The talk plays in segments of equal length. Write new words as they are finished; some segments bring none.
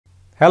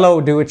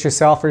Hello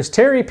do-it-yourselfers,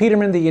 Terry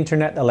Peterman, the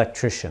Internet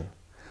Electrician.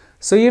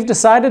 So you've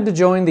decided to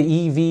join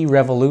the EV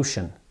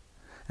revolution,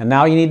 and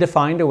now you need to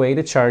find a way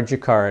to charge your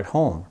car at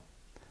home.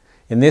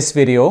 In this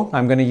video,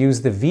 I'm going to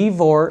use the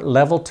VVOR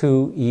Level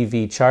 2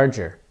 EV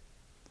charger.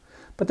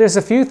 But there's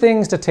a few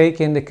things to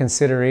take into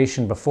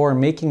consideration before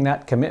making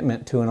that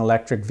commitment to an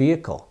electric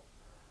vehicle.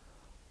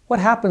 What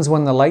happens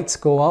when the lights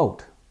go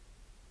out?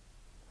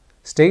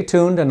 Stay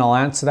tuned and I'll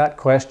answer that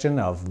question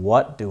of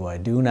what do I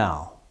do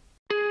now?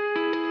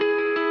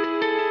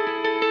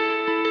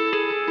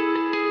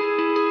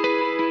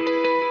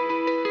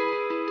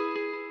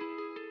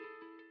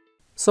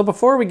 So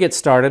before we get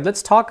started,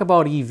 let's talk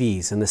about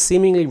EVs and the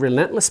seemingly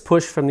relentless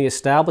push from the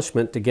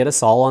establishment to get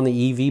us all on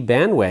the EV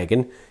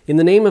bandwagon in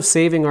the name of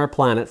saving our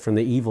planet from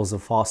the evils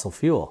of fossil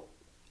fuel.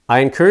 I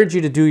encourage you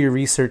to do your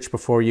research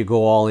before you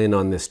go all in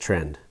on this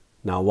trend.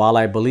 Now, while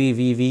I believe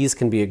EVs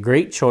can be a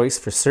great choice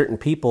for certain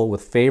people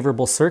with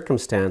favorable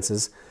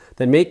circumstances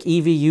that make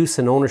EV use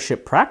and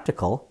ownership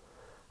practical,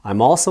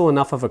 I'm also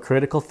enough of a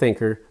critical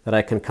thinker that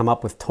I can come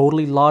up with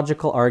totally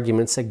logical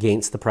arguments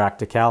against the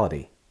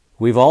practicality.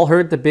 We've all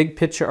heard the big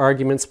picture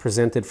arguments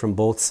presented from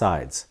both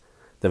sides.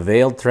 The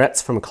veiled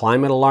threats from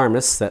climate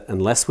alarmists that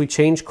unless we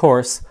change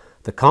course,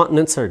 the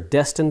continents are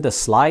destined to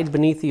slide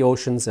beneath the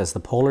oceans as the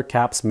polar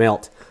caps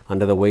melt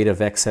under the weight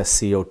of excess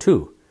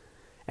CO2.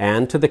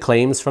 And to the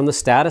claims from the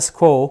status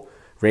quo,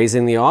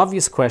 raising the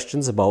obvious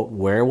questions about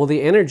where will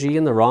the energy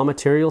and the raw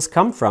materials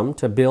come from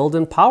to build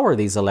and power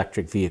these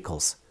electric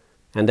vehicles,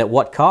 and at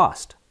what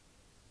cost?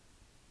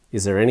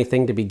 Is there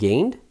anything to be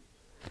gained?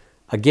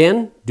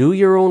 Again, do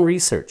your own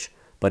research,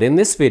 but in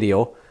this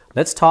video,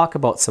 let's talk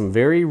about some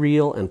very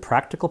real and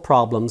practical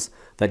problems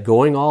that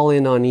going all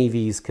in on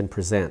EVs can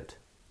present.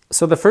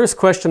 So the first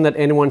question that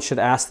anyone should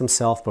ask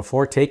themselves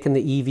before taking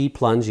the EV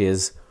plunge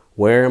is,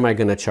 where am I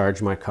going to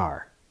charge my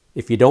car?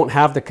 If you don't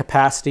have the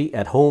capacity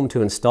at home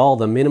to install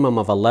the minimum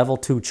of a level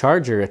 2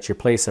 charger at your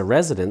place of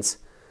residence,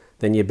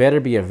 then you better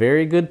be a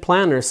very good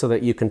planner so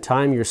that you can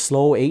time your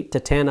slow 8 to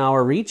 10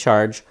 hour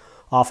recharge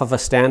off of a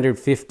standard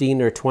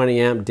 15 or 20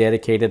 amp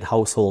dedicated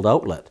household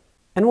outlet.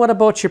 And what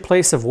about your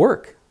place of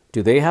work?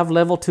 Do they have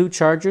level 2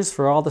 chargers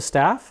for all the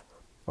staff?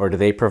 Or do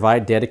they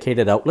provide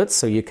dedicated outlets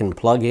so you can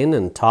plug in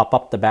and top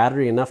up the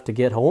battery enough to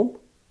get home?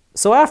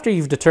 So after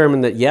you've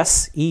determined that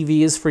yes, EV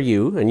is for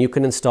you and you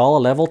can install a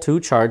level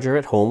 2 charger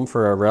at home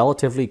for a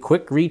relatively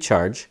quick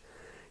recharge,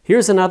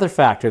 here's another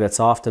factor that's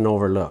often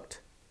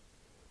overlooked.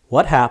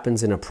 What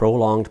happens in a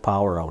prolonged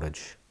power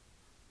outage?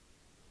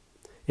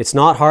 It's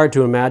not hard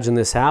to imagine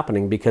this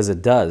happening because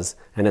it does,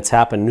 and it's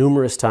happened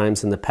numerous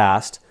times in the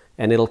past,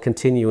 and it'll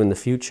continue in the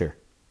future.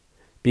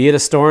 Be it a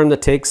storm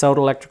that takes out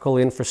electrical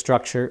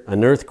infrastructure,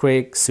 an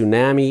earthquake,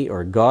 tsunami,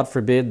 or God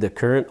forbid the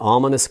current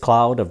ominous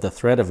cloud of the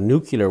threat of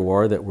nuclear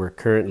war that we're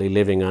currently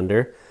living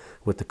under,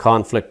 with the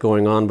conflict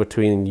going on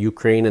between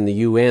Ukraine and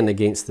the UN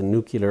against the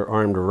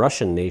nuclear-armed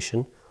Russian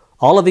nation.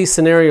 All of these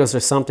scenarios are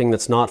something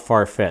that's not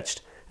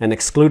far-fetched, and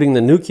excluding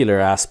the nuclear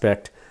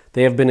aspect,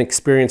 they have been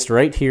experienced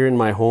right here in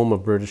my home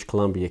of British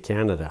Columbia,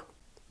 Canada.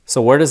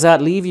 So where does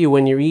that leave you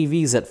when your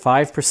EV's at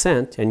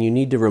 5% and you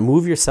need to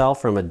remove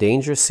yourself from a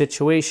dangerous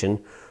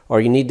situation, or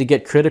you need to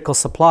get critical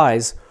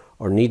supplies,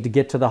 or need to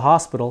get to the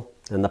hospital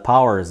and the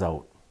power is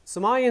out?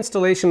 So my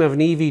installation of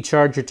an EV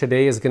charger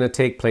today is going to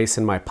take place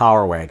in my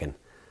power wagon.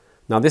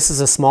 Now this is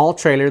a small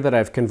trailer that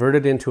I've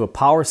converted into a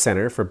power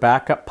center for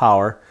backup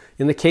power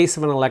in the case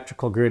of an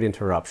electrical grid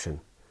interruption.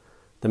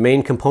 The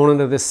main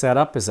component of this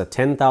setup is a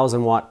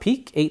 10,000 watt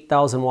peak,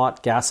 8,000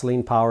 watt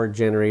gasoline powered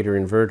generator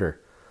inverter.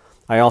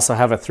 I also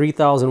have a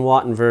 3,000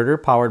 watt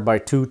inverter powered by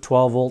two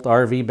 12 volt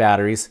RV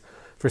batteries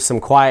for some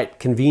quiet,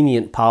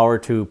 convenient power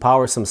to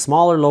power some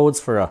smaller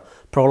loads for a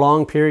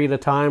prolonged period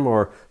of time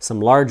or some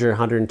larger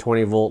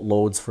 120 volt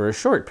loads for a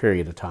short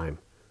period of time.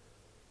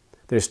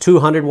 There's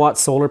 200 watt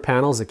solar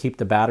panels that keep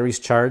the batteries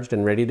charged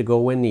and ready to go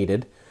when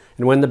needed,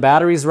 and when the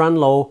batteries run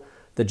low,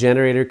 the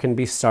generator can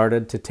be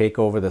started to take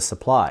over the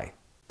supply.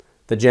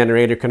 The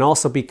generator can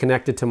also be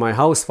connected to my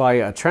house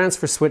via a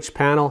transfer switch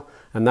panel,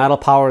 and that'll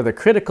power the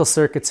critical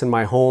circuits in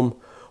my home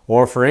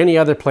or for any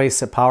other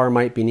place that power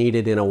might be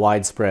needed in a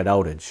widespread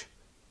outage.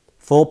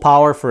 Full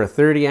power for a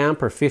 30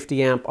 amp or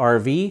 50 amp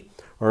RV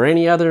or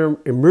any other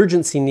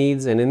emergency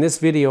needs, and in this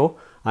video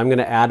I'm going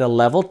to add a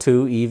level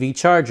 2 EV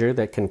charger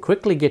that can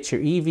quickly get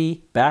your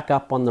EV back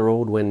up on the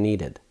road when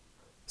needed.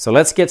 So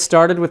let's get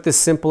started with this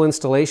simple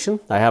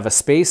installation. I have a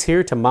space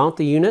here to mount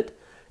the unit,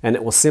 and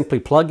it will simply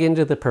plug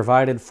into the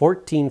provided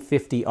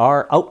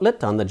 1450R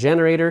outlet on the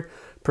generator,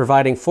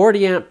 providing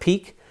 40 amp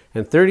peak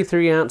and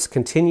 33 amps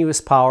continuous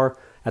power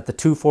at the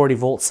 240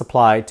 volt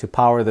supply to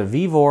power the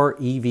VVOR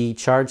EV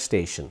charge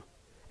station.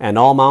 And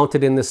all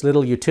mounted in this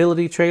little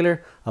utility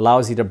trailer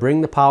allows you to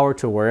bring the power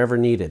to wherever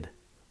needed.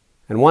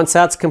 And once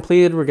that's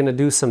completed, we're going to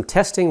do some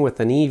testing with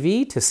an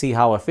EV to see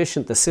how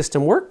efficient the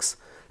system works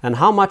and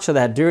how much of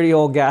that dirty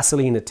old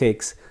gasoline it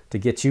takes to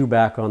get you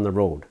back on the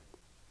road.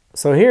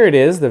 So here it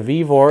is, the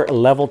VVOR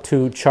Level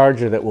 2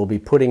 charger that we'll be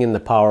putting in the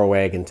power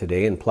wagon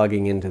today and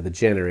plugging into the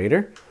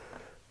generator.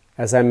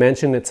 As I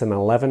mentioned, it's an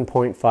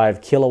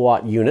 11.5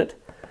 kilowatt unit,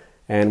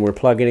 and we're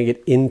plugging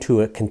it into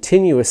a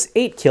continuous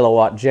 8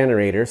 kilowatt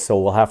generator, so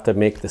we'll have to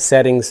make the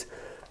settings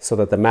so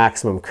that the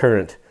maximum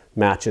current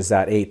matches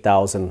that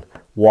 8,000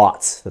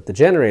 watts that the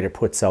generator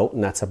puts out,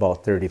 and that's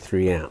about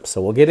 33 amps.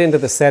 So we'll get into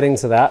the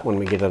settings of that when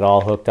we get it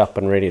all hooked up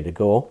and ready to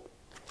go.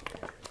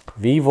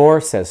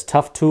 VVOR says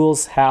Tough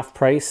Tools, half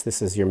price.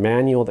 This is your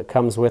manual that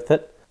comes with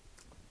it.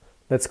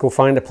 Let's go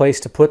find a place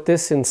to put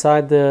this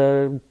inside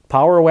the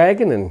power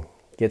wagon and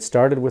get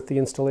started with the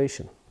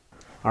installation.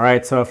 All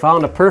right, so I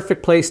found a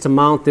perfect place to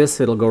mount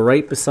this. It'll go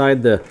right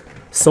beside the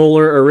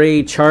solar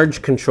array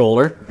charge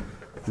controller.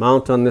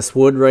 Mount on this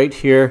wood right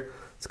here.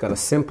 It's got a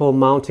simple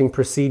mounting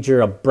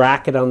procedure, a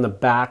bracket on the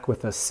back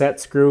with a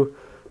set screw.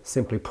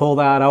 Simply pull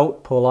that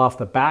out, pull off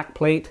the back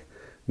plate,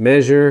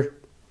 measure,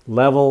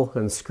 level,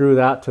 and screw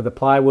that to the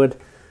plywood.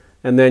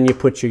 And then you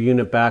put your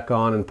unit back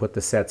on and put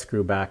the set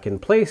screw back in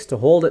place to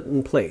hold it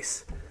in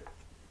place.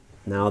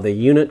 Now the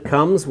unit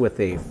comes with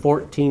a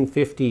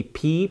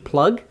 1450P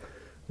plug,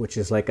 which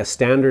is like a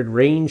standard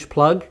range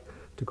plug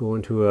to go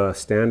into a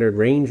standard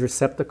range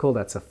receptacle.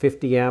 That's a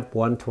 50 amp,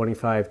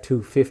 125,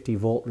 250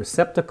 volt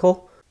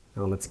receptacle.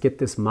 Now let's get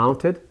this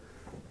mounted.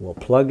 We'll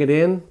plug it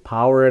in,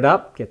 power it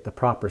up, get the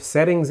proper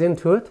settings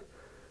into it,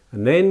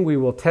 and then we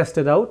will test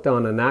it out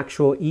on an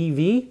actual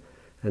EV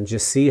and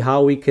just see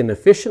how we can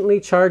efficiently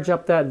charge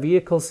up that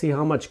vehicle, see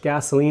how much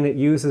gasoline it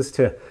uses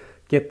to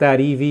get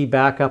that EV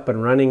back up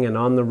and running and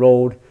on the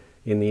road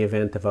in the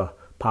event of a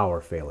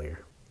power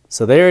failure.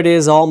 So there it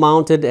is, all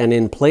mounted and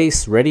in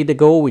place, ready to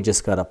go. We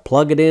just got to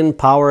plug it in,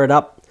 power it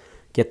up,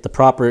 get the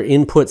proper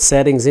input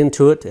settings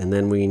into it, and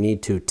then we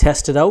need to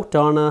test it out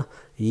on a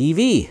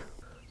EV.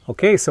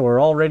 Okay, so we're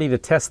all ready to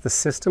test the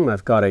system.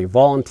 I've got a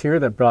volunteer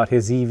that brought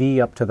his EV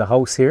up to the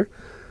house here.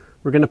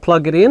 We're going to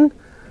plug it in,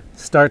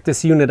 start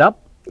this unit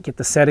up, get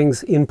the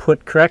settings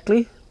input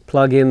correctly,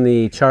 plug in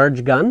the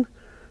charge gun,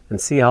 and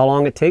see how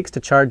long it takes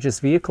to charge this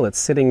vehicle. It's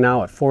sitting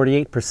now at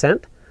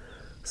 48%,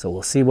 so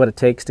we'll see what it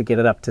takes to get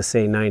it up to,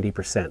 say,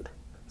 90%.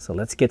 So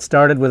let's get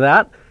started with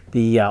that.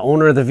 The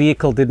owner of the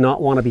vehicle did not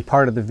want to be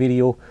part of the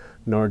video,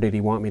 nor did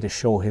he want me to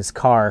show his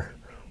car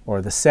or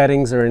the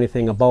settings or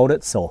anything about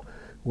it, so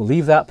we'll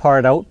leave that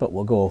part out, but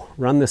we'll go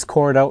run this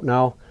cord out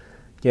now,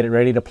 get it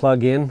ready to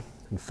plug in,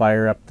 and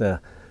fire up the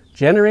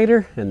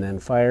generator, and then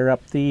fire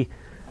up the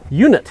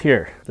unit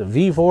here, the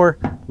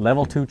VVOR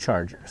level 2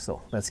 charger.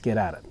 So let's get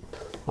at it.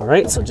 All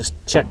right, so just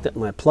check that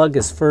my plug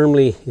is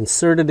firmly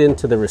inserted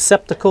into the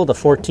receptacle, the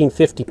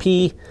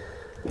 1450P,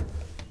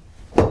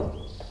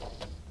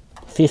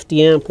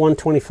 50 amp,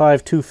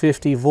 125,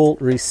 250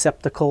 volt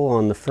receptacle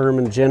on the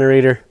Furman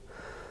generator.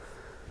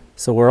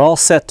 So we're all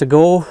set to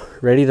go,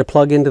 ready to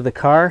plug into the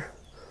car.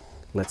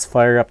 Let's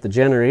fire up the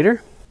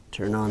generator,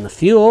 turn on the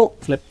fuel,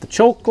 flip the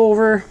choke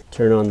over,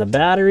 turn on the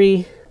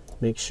battery,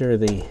 make sure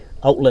the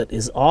outlet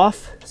is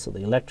off, so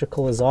the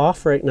electrical is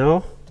off right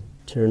now.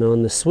 Turn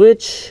on the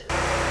switch.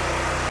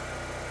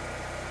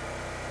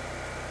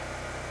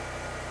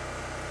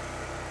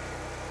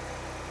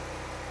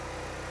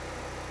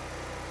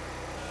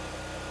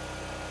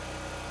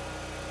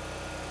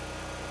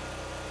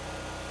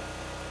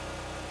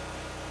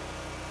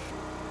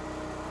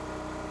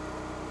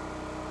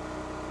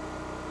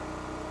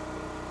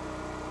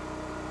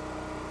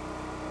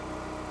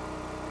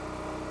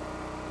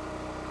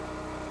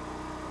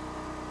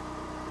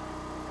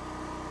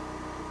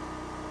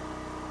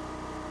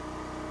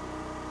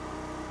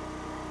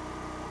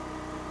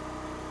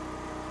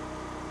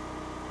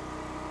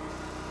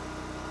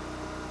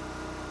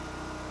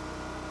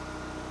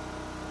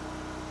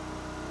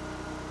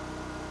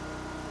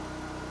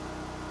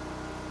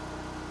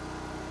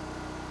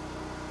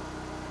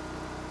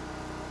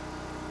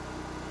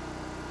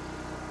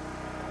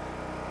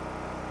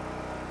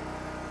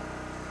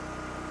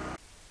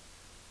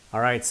 All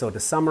right, so to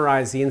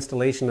summarize the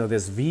installation of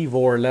this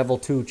VVOR level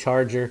 2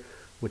 charger,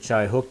 which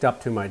I hooked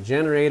up to my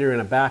generator in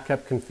a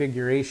backup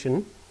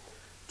configuration,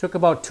 took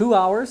about 2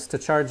 hours to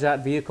charge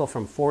that vehicle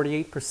from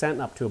 48%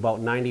 up to about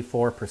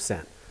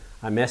 94%.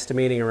 I'm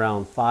estimating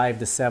around $5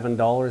 to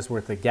 $7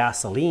 worth of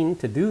gasoline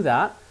to do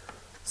that.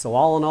 So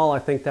all in all, I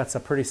think that's a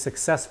pretty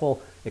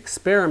successful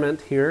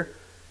experiment here.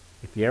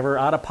 If you're ever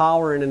out of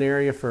power in an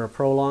area for a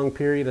prolonged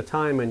period of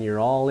time and you're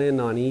all in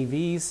on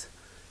EVs,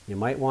 you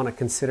might want to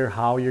consider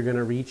how you're going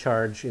to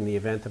recharge in the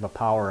event of a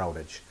power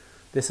outage.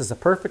 This is a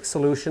perfect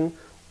solution.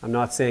 I'm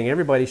not saying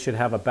everybody should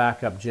have a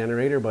backup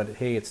generator, but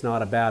hey, it's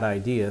not a bad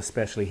idea,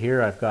 especially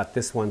here. I've got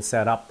this one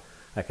set up.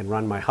 I can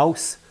run my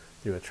house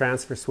through a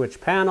transfer switch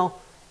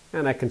panel,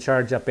 and I can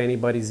charge up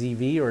anybody's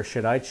EV, or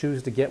should I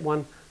choose to get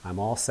one, I'm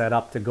all set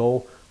up to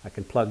go. I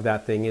can plug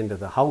that thing into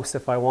the house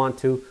if I want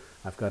to.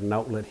 I've got an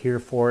outlet here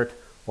for it,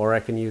 or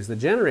I can use the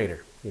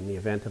generator in the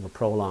event of a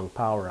prolonged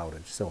power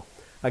outage. So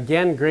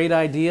again, great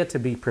idea to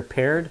be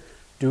prepared.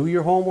 Do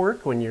your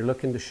homework when you're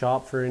looking to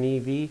shop for an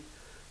EV.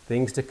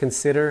 Things to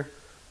consider,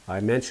 I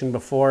mentioned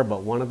before,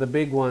 but one of the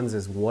big ones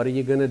is what are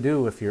you going to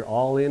do if you're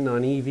all in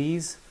on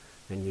EVs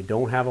and you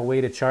don't have a way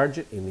to charge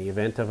it in the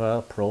event of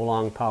a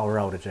prolonged power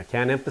outage. I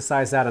can't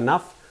emphasize that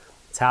enough.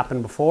 It's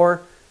happened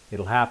before,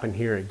 it'll happen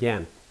here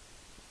again.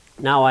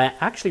 Now, I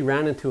actually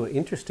ran into an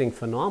interesting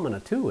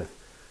phenomena too with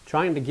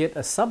trying to get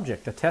a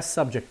test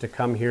subject to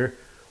come here,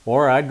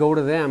 or I'd go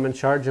to them and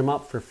charge them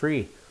up for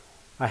free.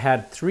 I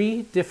had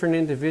 3 different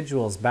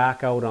individuals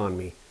back out on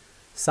me.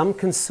 Some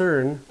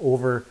concern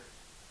over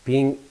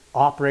being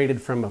operated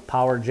from a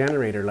power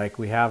generator like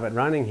we have it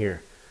running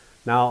here.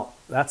 Now,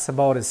 that's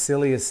about as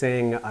silly as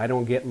saying I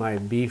don't get my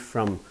beef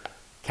from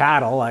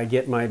cattle, I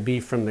get my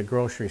beef from the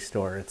grocery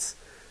store.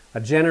 A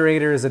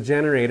generator is a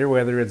generator,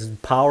 whether it's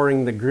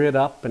powering the grid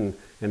up and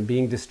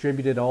being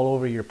distributed all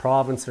over your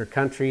province or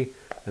country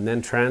and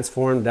then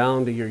transformed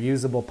down to your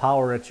usable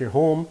power at your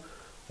home,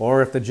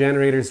 or if the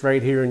generator's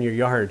right here in your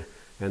yard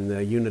and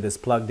the unit is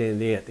plugged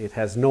into it. It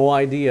has no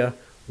idea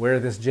where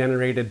this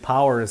generated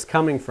power is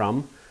coming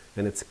from,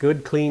 and it's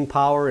good clean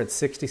power. It's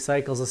 60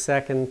 cycles a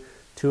second,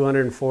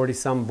 240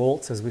 some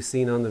volts as we've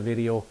seen on the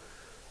video.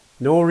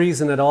 No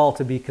reason at all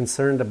to be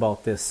concerned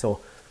about this. So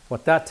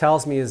what that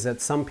tells me is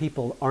that some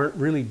people aren't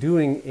really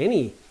doing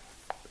any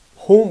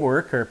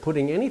homework or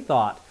putting any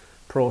thought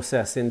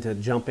process into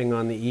jumping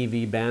on the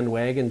EV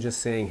bandwagon,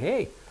 just saying,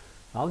 hey,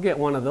 I'll get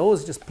one of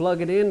those, just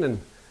plug it in and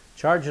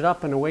charge it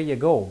up and away you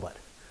go. But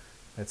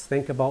let's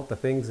think about the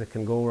things that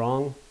can go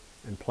wrong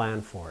and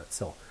plan for it.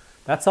 So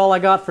that's all I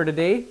got for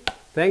today.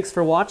 Thanks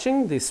for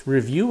watching this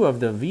review of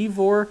the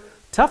VEVOR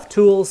Tough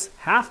Tools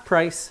half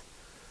price,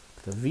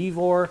 the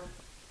VEVOR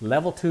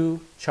Level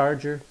 2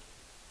 charger.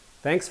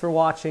 Thanks for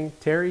watching.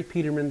 Terry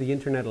Peterman, the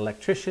Internet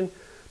Electrician.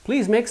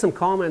 Please make some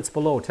comments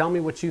below. Tell me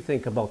what you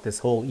think about this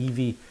whole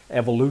EV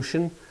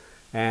evolution,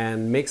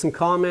 and make some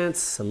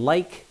comments,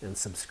 like, and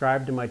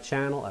subscribe to my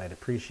channel. I'd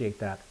appreciate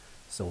that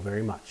so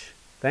very much.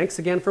 Thanks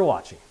again for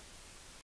watching.